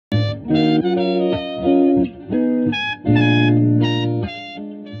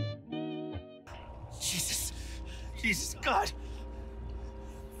Jesus. Jesus, God.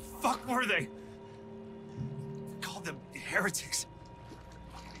 Fuck were they? Called them heretics.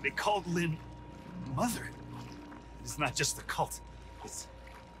 They called Lynn mother. It's not just the cult. It's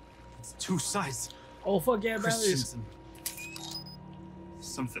two sides. Oh fuck yeah, Christians and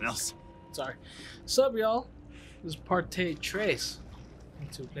something else. Sorry. Sup, y'all? This is Parte Trace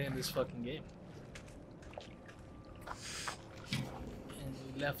into playing this fucking game. And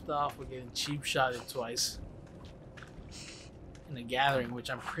we left off with getting cheap shotted twice in a gathering, which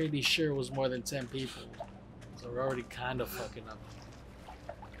I'm pretty sure was more than 10 people. So we're already kind of fucking up.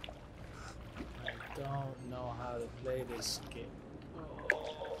 I don't know how to play this game. Oh.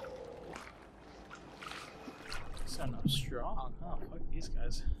 Sound I'm strong. Oh, fuck these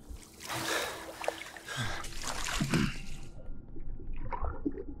guys.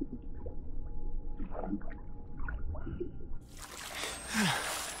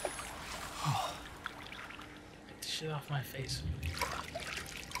 Get the shit off my face.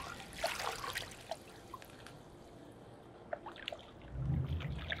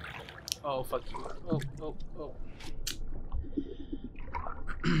 Oh, fuck you. Oh.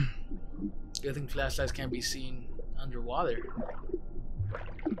 Good thing flashlights can't be seen underwater.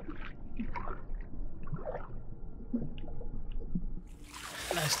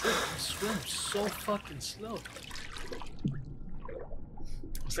 And I still swim so fucking slow.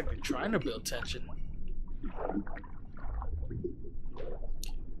 It's like they're trying to build tension.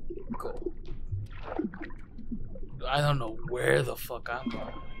 Cool. I don't know where the fuck I'm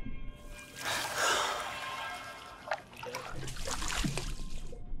going.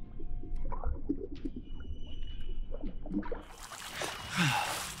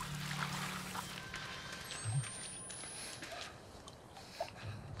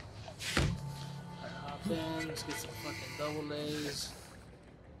 Let's get some fucking double A's.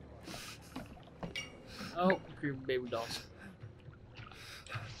 Oh, creepy baby dolls.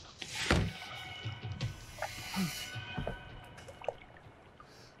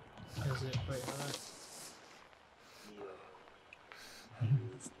 Is it? Wait,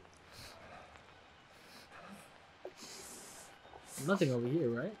 nothing over here,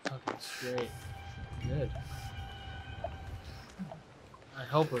 right? Okay, straight. Good. I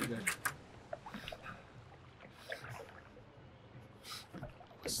hope we're good.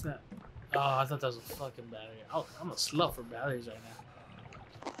 What's that? Oh, I thought that was a fucking battery. Oh, I'm a slut for batteries right now.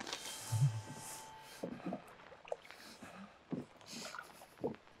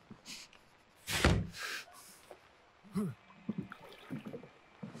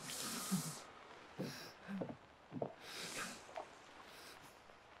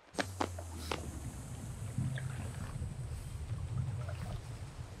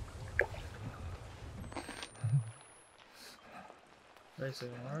 Wait a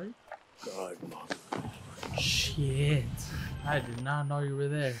second, are you? God, Mom. Shit. I did not know you were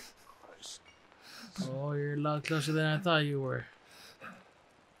there. Oh, you're a lot closer than I thought you were.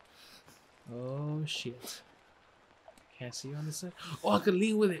 Oh, shit. Can't see you on this side. Oh, I could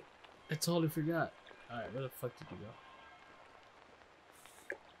lean with it. I totally forgot. Alright, where the fuck did you go?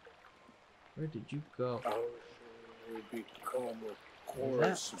 Where did you go? I become a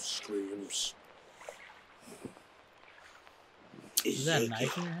chorus of screams. Is that a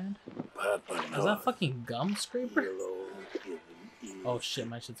knife in your hand? Papa, Is that fucking gum scraper? yellow, Oh shit,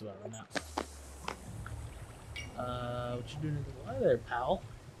 my shit's about to run out. What you doing in the water there, pal?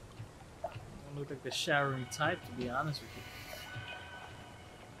 You don't look like the showering type, to be honest with you.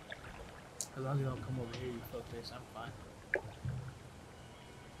 As long as you don't come over here, you fuckface, I'm fine.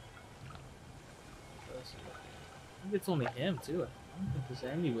 I think it's only him, too. I don't think there's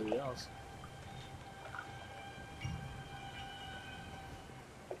anybody else.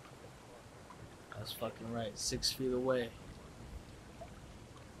 That's fucking right. 6 feet away.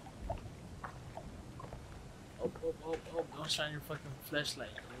 Oh, don't shine your fucking flashlight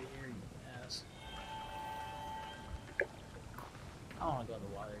right here, you ass. I don't want to go in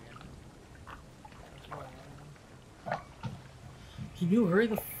the water again. Can you hurry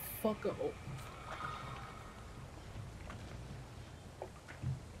the fuck up? Oh.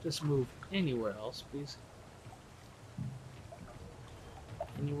 Just move anywhere else, please.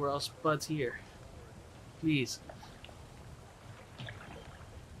 Anywhere else but here. Please.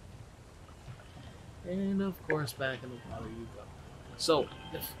 And of course, back in the water you go. So,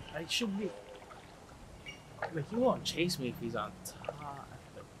 if I should be... Like, he won't chase me if he's on top.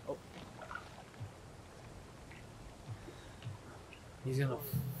 Like, oh. He's gonna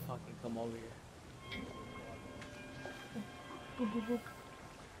fucking come over here. Boop, boop, boop.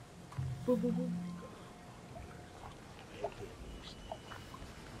 Boop, boop, boop.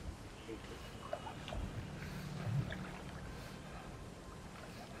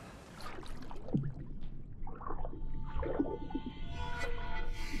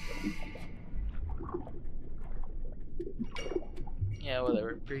 Yeah,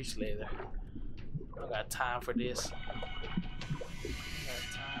 whatever. Preach later. I don't got time for this. I got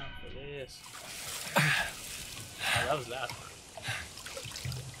time for this. Oh, that was loud. Where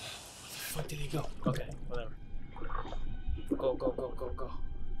the fuck did he go? Okay, whatever. Go, go, go, go, go.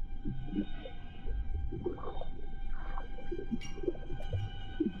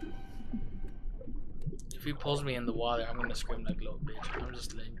 If he pulls me in the water, I'm gonna scream like a little bitch. I'm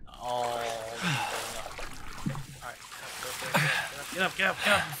just letting all Alright, get up, get up,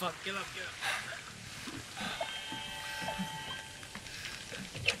 get up, fuck, get up, get up.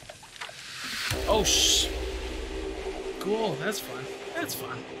 Oh cool, that's fun. That's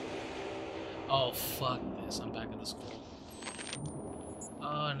fun. Oh fuck this, I'm back in the school.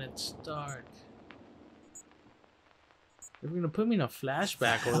 Oh, and it's dark. They're gonna put me in a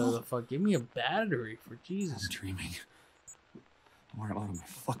flashback or whatever the fuck. Give me a battery for Jesus. I'm dreaming. Or I'm out of my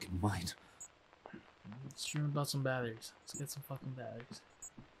fucking mind. Let's dream about some batteries. Let's get some fucking batteries.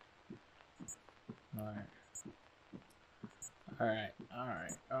 Alright. Alright,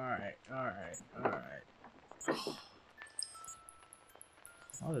 alright, alright, alright, alright. Oh.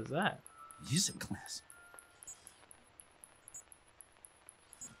 What is that? Music class.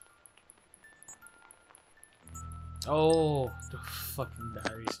 Oh, the fucking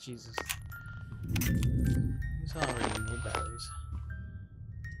batteries, Jesus. These already new batteries.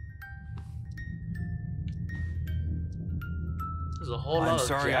 There's a whole lot I'm of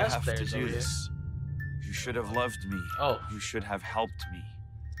sorry I jazz have to players do over here. this. You should have loved me. Oh. You should have helped me.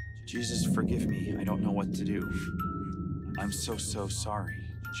 Jesus, forgive me. I don't know what to do. I'm so sorry,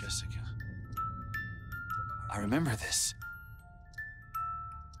 Jessica. I remember this.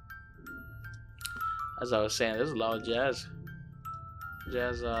 As I was saying, there's a lot of jazz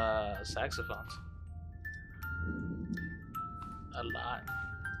saxophones. A lot.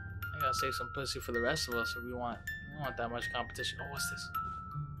 I gotta save some pussy for the rest of us if we don't want that much competition. Oh, what's this?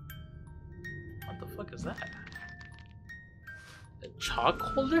 What the fuck is that? A chalk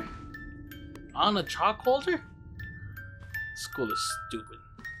holder? On a chalk holder? School is stupid.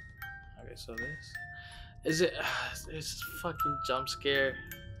 Okay, so this is it. It's fucking jump scare.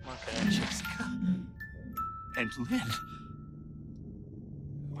 Okay, Jessica. And Lynn.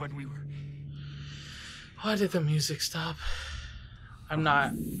 When we were... Why did the music stop? I'm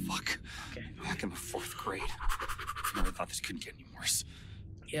not... Fuck. Okay. Back in the 4th grade. I never thought this couldn't get any worse.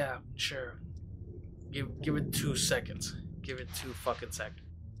 Yeah, sure. Give it 2 seconds. Give it 2 fucking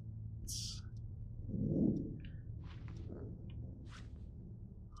seconds.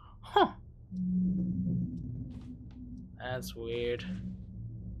 Huh. That's weird.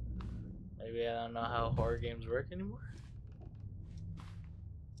 Maybe I don't know how horror games work anymore.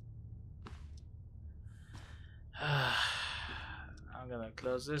 I'm gonna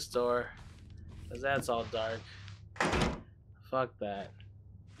close this door, cause that's all dark. Fuck that.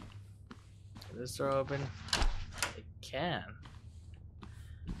 Is this door open? It can.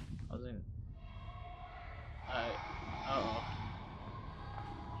 Wasn't. Alright. Uh-oh.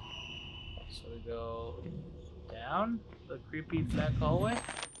 So we go down the creepy black hallway.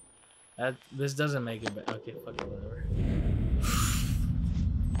 This doesn't make it better. Okay, fuck it, whatever.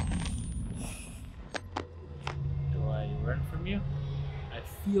 Do I run from you? I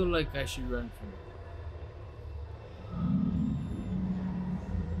feel like I should run from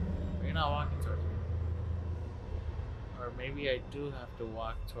you. You're not walking towards me. Or maybe I do have to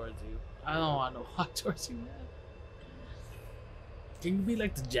walk towards you. I don't want to walk towards you, man. Can you be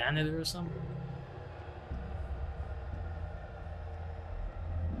like the janitor or something?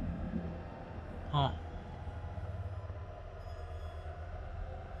 Huh.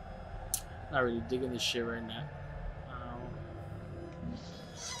 Not really digging this shit right now.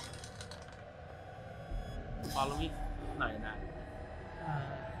 Follow me? No, you're not.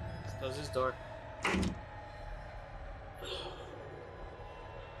 Let's close this door.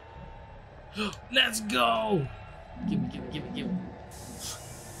 Let's go! Give me.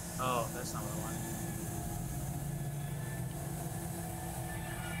 Oh, that's not what I wanted.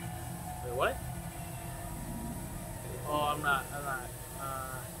 Wait, what? Oh, I'm not. I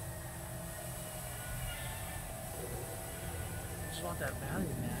just want that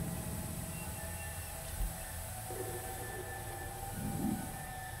value, man.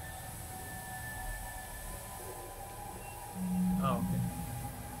 Oh, okay.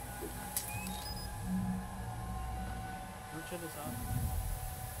 Can we turn this off?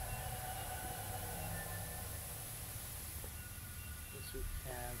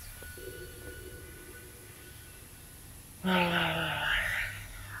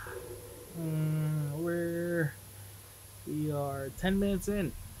 We are 10 minutes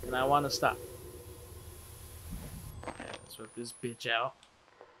in, and I want to stop. Let's rip this bitch out.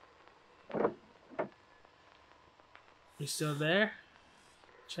 You still there,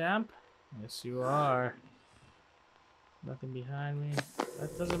 champ? Yes, you are. Nothing behind me.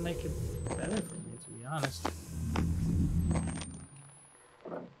 That doesn't make it better for me, to be honest.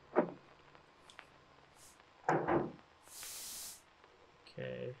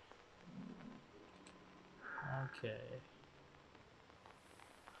 Okay. Okay.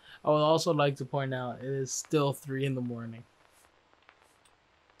 I would also like to point out it is still 3 in the morning.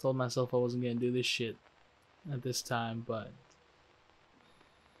 Told myself I wasn't gonna do this shit at this time, but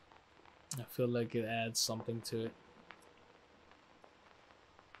I feel like it adds something to it.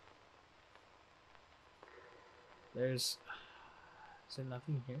 Is there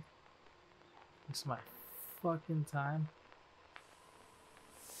nothing here? It's my fucking time.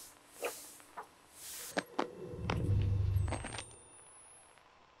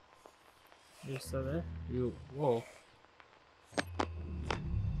 You still there? Whoa.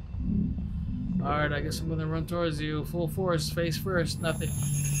 Alright, I guess I'm gonna run towards you. Full force, face first, nothing.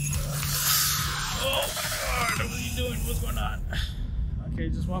 Oh my god, what are you doing? What's going on? Okay,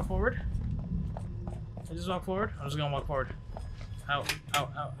 just walk forward. I'm just gonna walk forward. Out the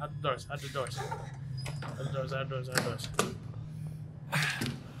doors, out the doors.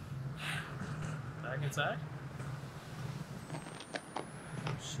 Back inside?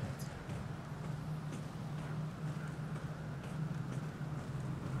 Oh shit.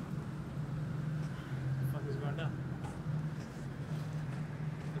 What the fuck is going down?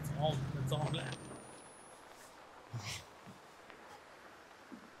 It's all black.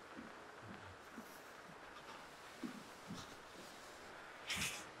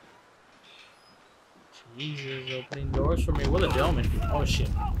 Jesus, opening doors for me. What a gentleman. Oh shit.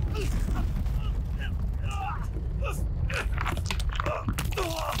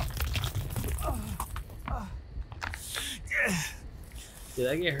 Did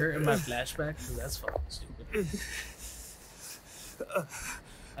I get hurt in my flashback? Because that's fucking stupid.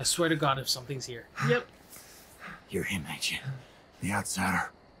 I swear to God if something's here. Yep. You're him, ain't you? The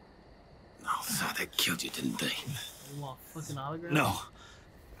outsider. Oh, so they killed you, didn't they? You want a fucking autograph? No.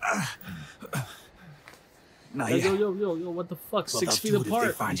 Not Yo, yet. yo, what the fuck? Well, 6 feet they'll do it if apart.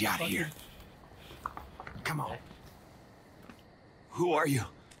 they find you out here. Come on. Who are you?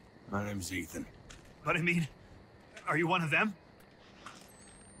 My name's Ethan. But I mean, are you one of them?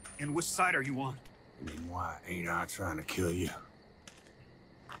 And which side are you on? I mean, why ain't I trying to kill you?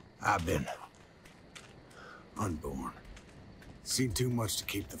 I've been unborn. Seen too much to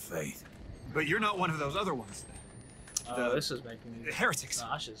keep the faith. But you're not one of those other ones. This is making me The heretics.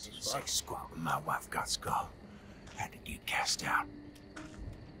 nauseous as fuck. Sex squat when my wife got skull. Had to get cast out.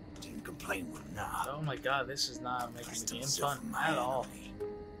 Didn't complain with nah. Oh my god, this is not I making the still game suffer fun my at all. enemy.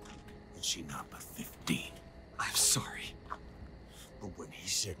 And she not but 15. I'm sorry. But when he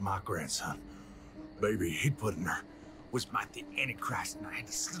said my grandson, baby he'd put in her, was my the Antichrist, and I had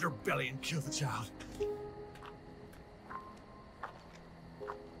to slit her belly and kill the child.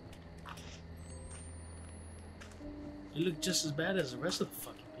 You look just as bad as the rest of the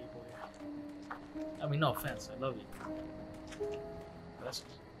fucking people here. I mean, no offense, I love you. That's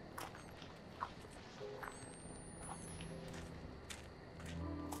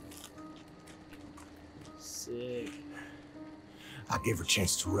sick. I gave her a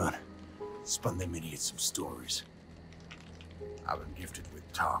chance to run. Spun them idiots some stories. I've been gifted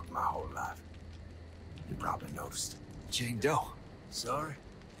with talk my whole life. You probably noticed. Jane Doe. Sorry?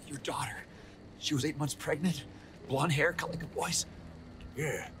 Your daughter. She was 8 months pregnant. Blonde hair, cut like a boy's.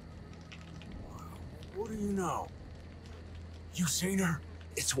 Yeah. What do you know? You seen her?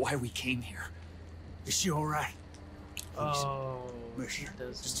 It's why we came here. Is she all right? Oh, Miss he her.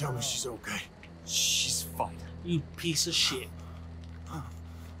 does Just tell me know. she's okay. She's fine. You piece of shit.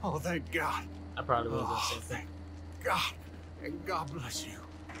 Oh, thank God. I probably would have done Oh, the same thing. thank God. And God bless you.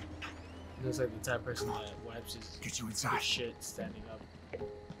 He looks like the type of person that wipes his Get you inside. shit standing up.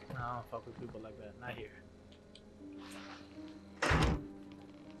 No, I don't fuck with people like that. Not here.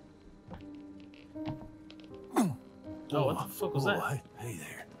 Oh, what the fuck was that? Hey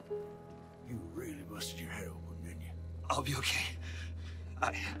there. You really busted your head open, didn't you? I'll be okay.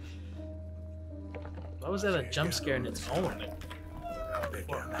 Why was that a jump scare in its own? Like, Bed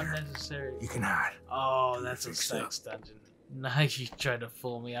for down there. unnecessary. You can hide. Oh, that's a Fix it sex dungeon. Now you tried to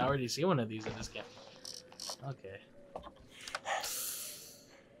fool me. I already see one of these in this game. Okay.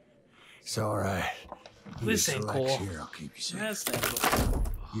 It's all right. This ain't Relax cool. here, I'll keep you safe. That's not cool.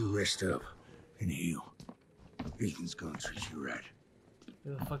 You rest up and heal. Ethan's gonna treat you right.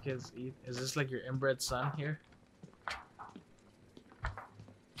 Who the fuck is Ethan? Is this like your inbred son here?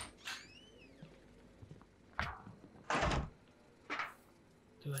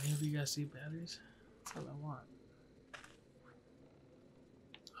 Do any of you guys see batteries? That's all I want.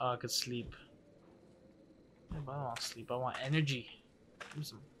 Oh, I could sleep. Yeah, but I don't want sleep. I want energy. Do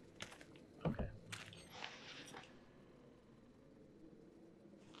some. Okay.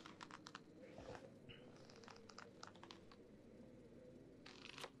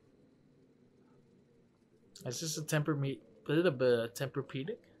 Is this a Tempur-Pedic?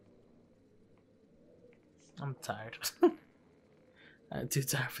 I'm tired. I'm too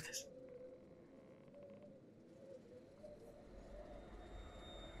tired for this.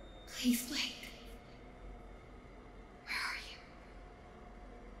 Please wait. Where are you?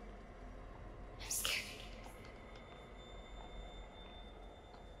 I'm scared.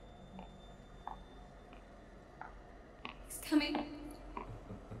 He's coming. He's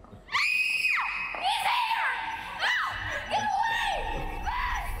here! No! Get away!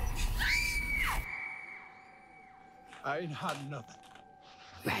 I ain't hiding nothing.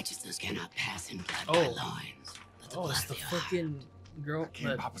 Righteousness cannot pass in blood Oh. by loins. But the Oh, blood it's the of your fucking girl. King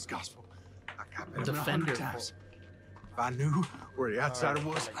The Papa's gospel. I got better Defender. 100 times. If I knew where the outsider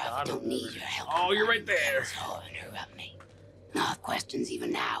was, Oh my prophet God, don't need your help. Oh, you're right there. So interrupt me. No questions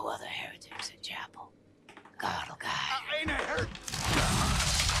even now, other heretics at chapel. God will guide. I ain't hurt.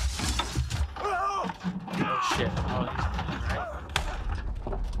 Oh shit. Oh, he's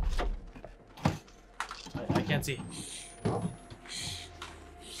right. I can't see.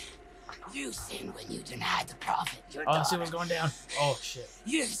 You sinned when you denied the prophet. Your Oh, I see daughter. what's going down. Oh shit.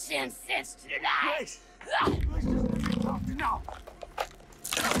 You've sinned since to deny. Please. No.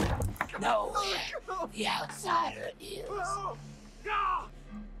 No, the outsider is.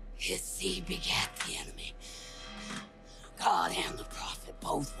 His seed begat the enemy. God and the prophet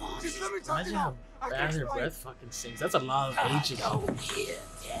both want Just it. let me talk Imagine you how now. I can bad her explain. breath fucking sings. That's a lot of God H's. don't hear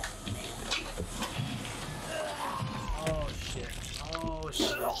death, man. Oh shit. Oh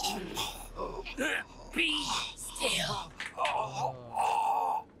shit. Be still. Oh.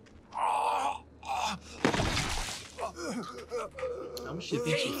 How much do you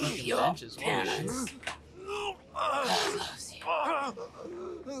think she fucking Your benches? Holy shit. penance. God loves you.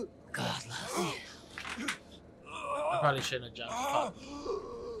 God loves you. I probably shouldn't have jumped. Fuck.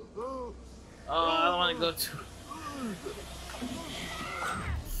 Oh, I don't want to go too.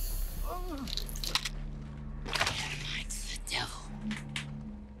 It's the devil.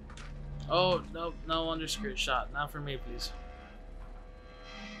 Oh, no, no underskirt shot. Not for me, please.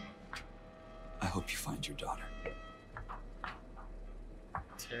 I hope you find your daughter.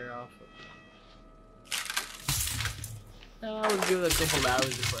 Tear off. No, I would give it a couple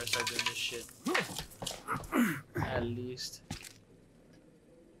hours before I start doing this shit. At least.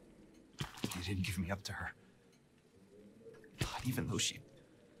 You didn't give me up to her. Not even though she...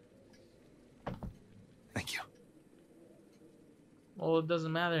 Thank you. Well, it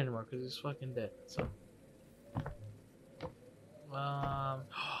doesn't matter anymore because he's fucking dead. So,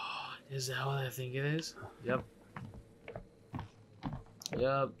 is that what I think it is? Yep.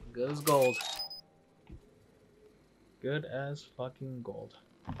 Yep. Good as gold. Good as fucking gold.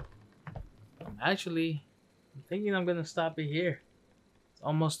 Actually, I'm thinking I'm gonna stop it here. It's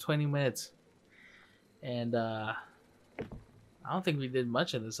almost 20 minutes, and I don't think we did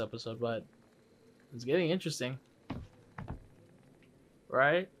much in this episode, but it's getting interesting.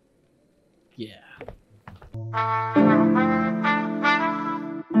 Right? Yeah.